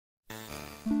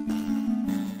Welcome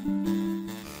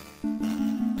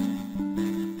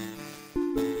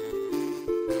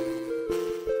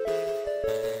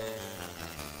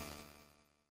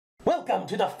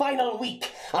to the final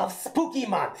week of Spooky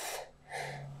Month.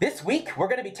 This week, we're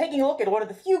going to be taking a look at one of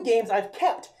the few games I've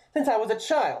kept since I was a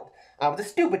child. I was a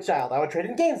stupid child. I would trade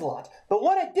in games a lot. But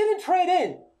what I didn't trade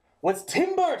in was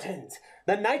Tim Burton's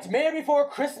The Nightmare Before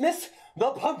Christmas,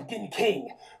 The Pumpkin King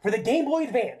for the Game Boy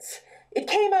Advance. It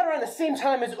came out around the same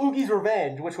time as Oogie's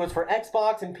Revenge, which was for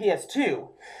Xbox and PS2.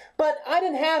 But I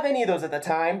didn't have any of those at the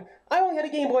time. I only had a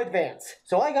Game Boy Advance,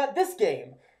 so I got this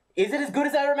game. Is it as good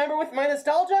as I remember with my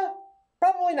nostalgia?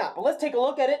 Probably not, but let's take a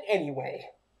look at it anyway.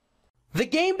 The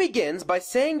game begins by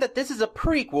saying that this is a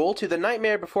prequel to the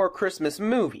Nightmare Before Christmas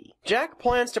movie. Jack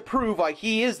plans to prove why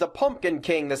he is the Pumpkin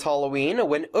King this Halloween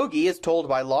when Oogie is told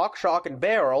by Lock, Shock, and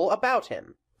Barrel about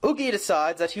him. Oogie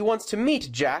decides that he wants to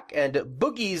meet Jack, and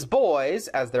Boogie's boys,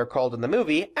 as they're called in the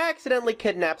movie, accidentally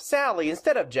kidnap Sally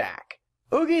instead of Jack.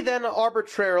 Oogie then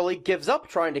arbitrarily gives up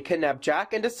trying to kidnap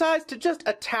Jack and decides to just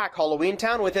attack Halloween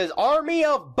Town with his army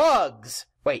of bugs.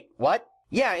 Wait, what?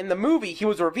 Yeah, in the movie, he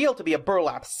was revealed to be a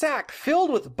burlap sack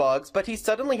filled with bugs, but he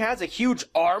suddenly has a huge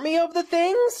army of the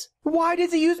things? Why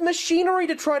does he use machinery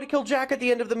to try to kill Jack at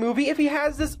the end of the movie if he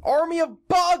has this army of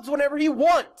bugs whenever he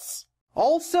wants?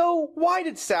 Also, why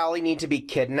did Sally need to be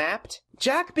kidnapped?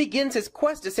 Jack begins his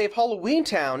quest to save Halloween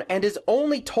Town and is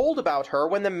only told about her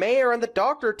when the mayor and the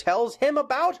doctor tells him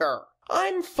about her.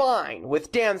 I'm fine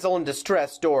with damsel in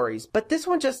distress stories, but this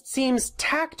one just seems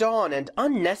tacked on and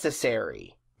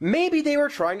unnecessary. Maybe they were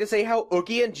trying to say how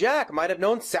Oogie and Jack might have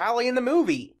known Sally in the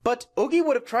movie. But Oogie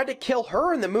would have tried to kill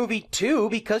her in the movie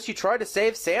too because she tried to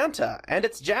save Santa, and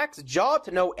it's Jack's job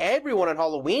to know everyone in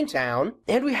Halloween Town,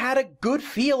 and we had a good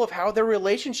feel of how their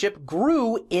relationship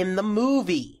grew in the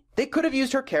movie. They could have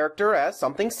used her character as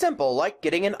something simple, like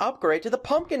getting an upgrade to the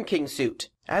Pumpkin King suit.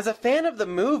 As a fan of the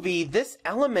movie, this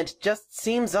element just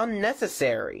seems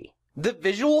unnecessary. The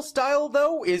visual style,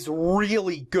 though, is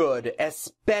really good,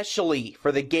 especially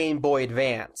for the Game Boy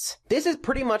Advance. This is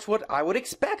pretty much what I would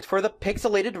expect for the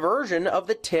pixelated version of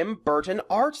the Tim Burton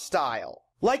art style.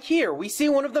 Like here, we see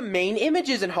one of the main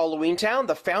images in Halloween Town,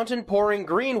 the fountain pouring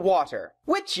green water,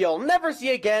 which you'll never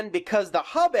see again because the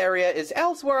hub area is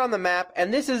elsewhere on the map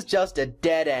and this is just a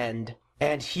dead end.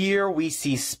 And here we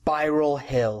see Spiral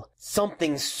Hill,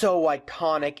 something so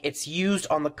iconic it's used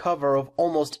on the cover of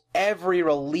almost every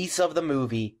release of the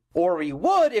movie. Or we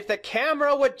would if the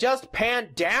camera would just pan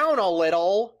down a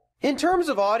little. In terms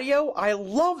of audio, I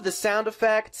love the sound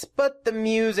effects, but the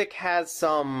music has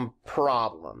some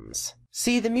problems.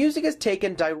 See, the music is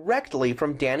taken directly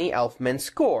from Danny Elfman's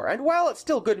score, and while it's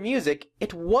still good music,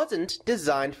 it wasn't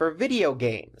designed for video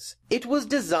games. It was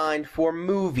designed for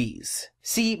movies.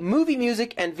 See, movie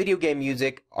music and video game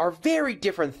music are very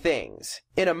different things.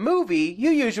 In a movie, you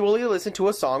usually listen to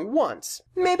a song once,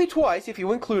 maybe twice if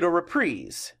you include a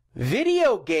reprise.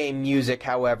 Video game music,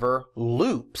 however,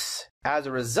 loops. As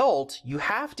a result, you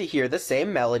have to hear the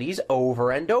same melodies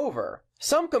over and over.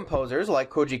 Some composers,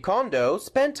 like Koji Kondo,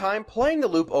 spend time playing the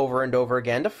loop over and over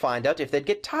again to find out if they'd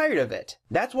get tired of it.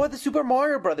 That's why the Super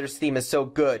Mario Bros. Theme is so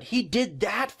good. He did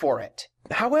that for it.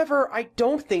 However, I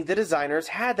don't think the designers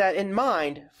had that in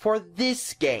mind for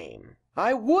this game.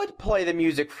 I would play the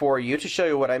music for you to show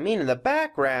you what I mean in the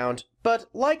background, but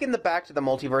like in the Back to the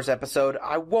Multiverse episode,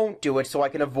 I won't do it so I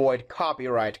can avoid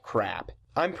copyright crap.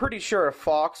 I'm pretty sure if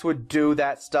Fox would do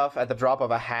that stuff at the drop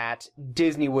of a hat,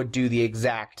 Disney would do the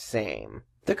exact same.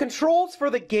 The controls for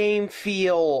the game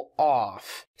feel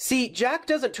off. See, Jack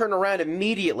doesn't turn around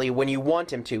immediately when you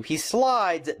want him to. He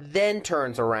slides, then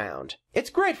turns around. It's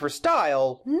great for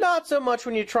style, not so much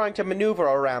when you're trying to maneuver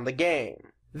around the game.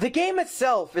 The game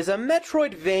itself is a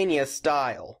Metroidvania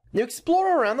style. You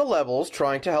explore around the levels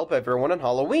trying to help everyone in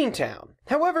Halloween Town.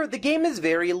 However, the game is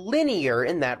very linear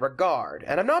in that regard,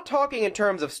 and I'm not talking in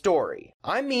terms of story.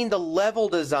 I mean the level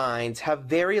designs have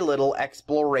very little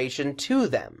exploration to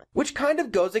them, which kind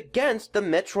of goes against the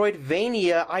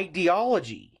Metroidvania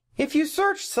ideology. If you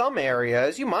search some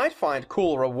areas, you might find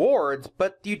cool rewards,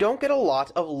 but you don't get a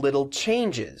lot of little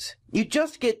changes. You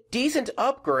just get decent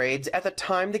upgrades at the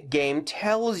time the game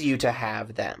tells you to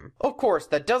have them. Of course,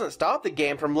 that doesn't stop the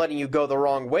game from letting you go the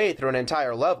wrong way through an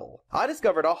entire level. I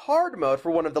discovered a hard mode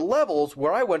for one of the levels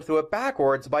where I went through it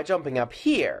backwards by jumping up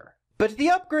here. But the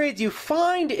upgrades you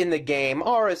find in the game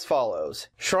are as follows.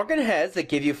 Shrunken heads that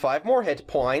give you 5 more hit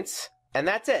points, and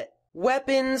that's it.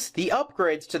 Weapons, the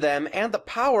upgrades to them, and the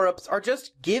power-ups are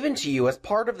just given to you as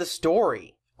part of the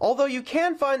story. Although you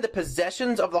can find the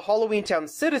possessions of the Halloween Town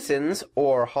citizens,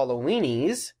 or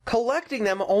Halloweenies, collecting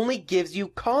them only gives you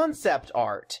concept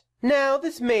art. Now,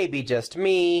 this may be just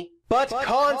me, but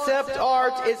concept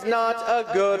art is not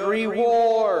a good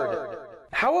reward.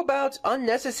 How about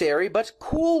unnecessary but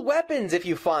cool weapons if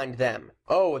you find them?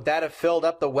 Oh, would that have filled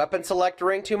up the weapon select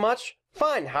ring too much?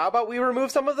 Fine, how about we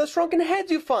remove some of the shrunken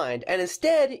heads you find, and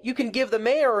instead, you can give the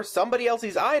mayor or somebody else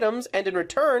these items, and in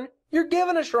return, you're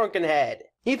given a shrunken head.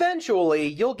 Eventually,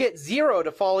 you'll get Zero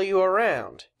to follow you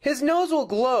around. His nose will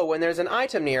glow when there's an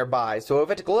item nearby, so if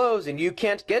it glows and you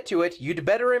can't get to it, you'd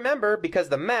better remember because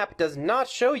the map does not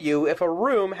show you if a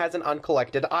room has an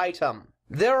uncollected item.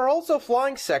 There are also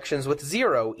flying sections with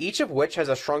Zero, each of which has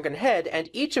a shrunken head and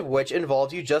each of which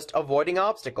involves you just avoiding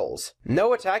obstacles.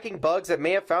 No attacking bugs that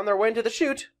may have found their way into the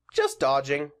chute, just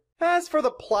dodging. As for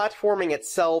the platforming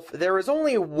itself, there is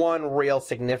only one real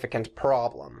significant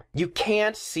problem. You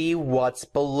can't see what's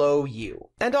below you.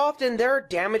 And often there are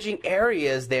damaging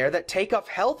areas there that take off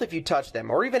health if you touch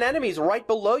them, or even enemies right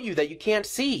below you that you can't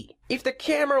see. If the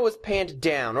camera was panned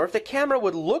down, or if the camera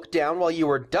would look down while you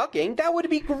were ducking, that would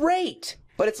be great.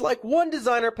 But it's like one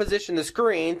designer positioned the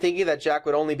screen thinking that Jack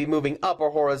would only be moving up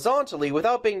or horizontally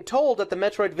without being told that the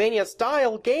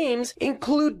Metroidvania-style games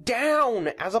include down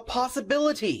as a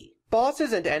possibility.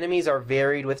 Bosses and enemies are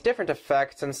varied with different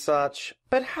effects and such,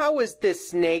 but how is this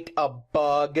snake a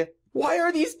bug? Why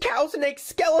are these cow snake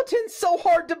skeletons so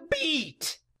hard to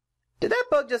beat? Did that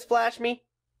bug just flash me?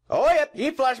 Oh yep,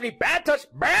 he flashed me. Bad touch,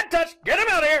 get him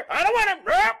out of here, I don't want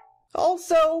him.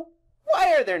 Also,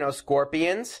 why are there no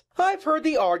scorpions? I've heard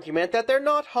the argument that they're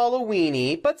not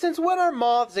Halloween-y, but since when are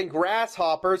moths and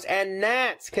grasshoppers and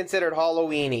gnats considered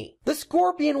Halloween-y? The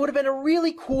scorpion would have been a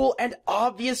really cool and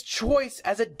obvious choice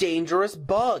as a dangerous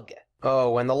bug.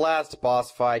 Oh, and the last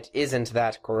boss fight isn't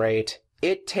that great.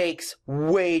 It takes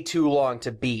way too long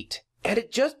to beat. And it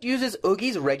just uses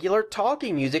Oogie's regular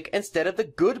talking music instead of the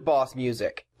good boss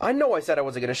music. I know I said I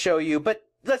wasn't going to show you, but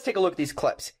let's take a look at these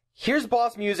clips. Here's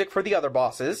boss music for the other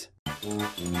bosses.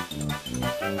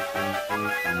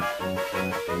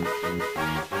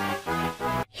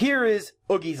 Here is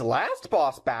Oogie's last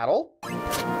boss battle.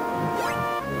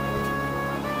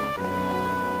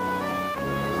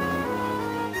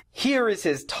 Here is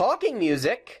his talking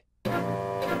music.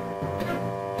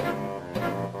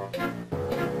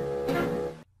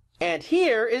 And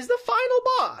here is the final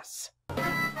boss.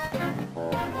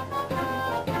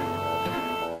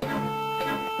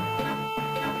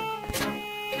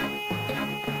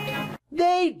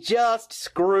 They just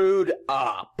screwed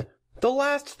up. The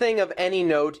last thing of any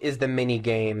note is the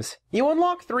mini-games. You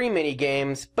unlock 3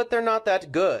 mini-games, but they're not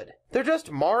that good. They're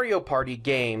just Mario Party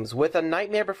games with a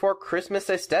Nightmare Before Christmas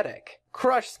aesthetic.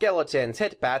 Crush skeletons,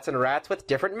 hit bats and rats with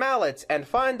different mallets, and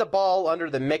find the ball under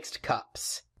the mixed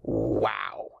cups.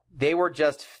 Wow. They were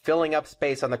just filling up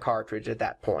space on the cartridge at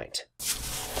that point.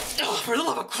 Oh, for the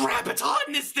love of crap, it's hot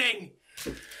in this thing!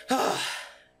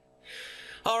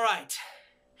 Alright.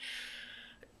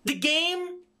 The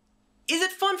game, is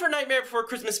it fun for Nightmare Before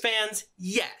Christmas fans?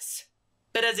 Yes.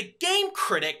 But as a game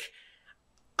critic,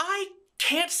 I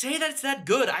can't say that it's that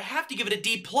good. I have to give it a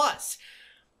D+.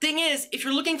 Thing is, if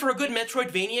you're looking for a good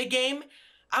Metroidvania game,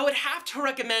 I would have to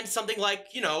recommend something like,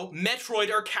 you know,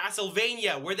 Metroid or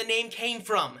Castlevania, where the name came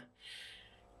from.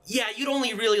 Yeah, you'd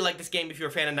only really like this game if you're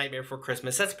a fan of Nightmare Before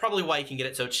Christmas. That's probably why you can get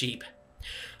it so cheap.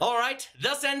 Alright,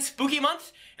 thus ends Spooky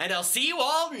Month, and I'll see you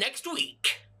all next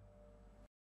week.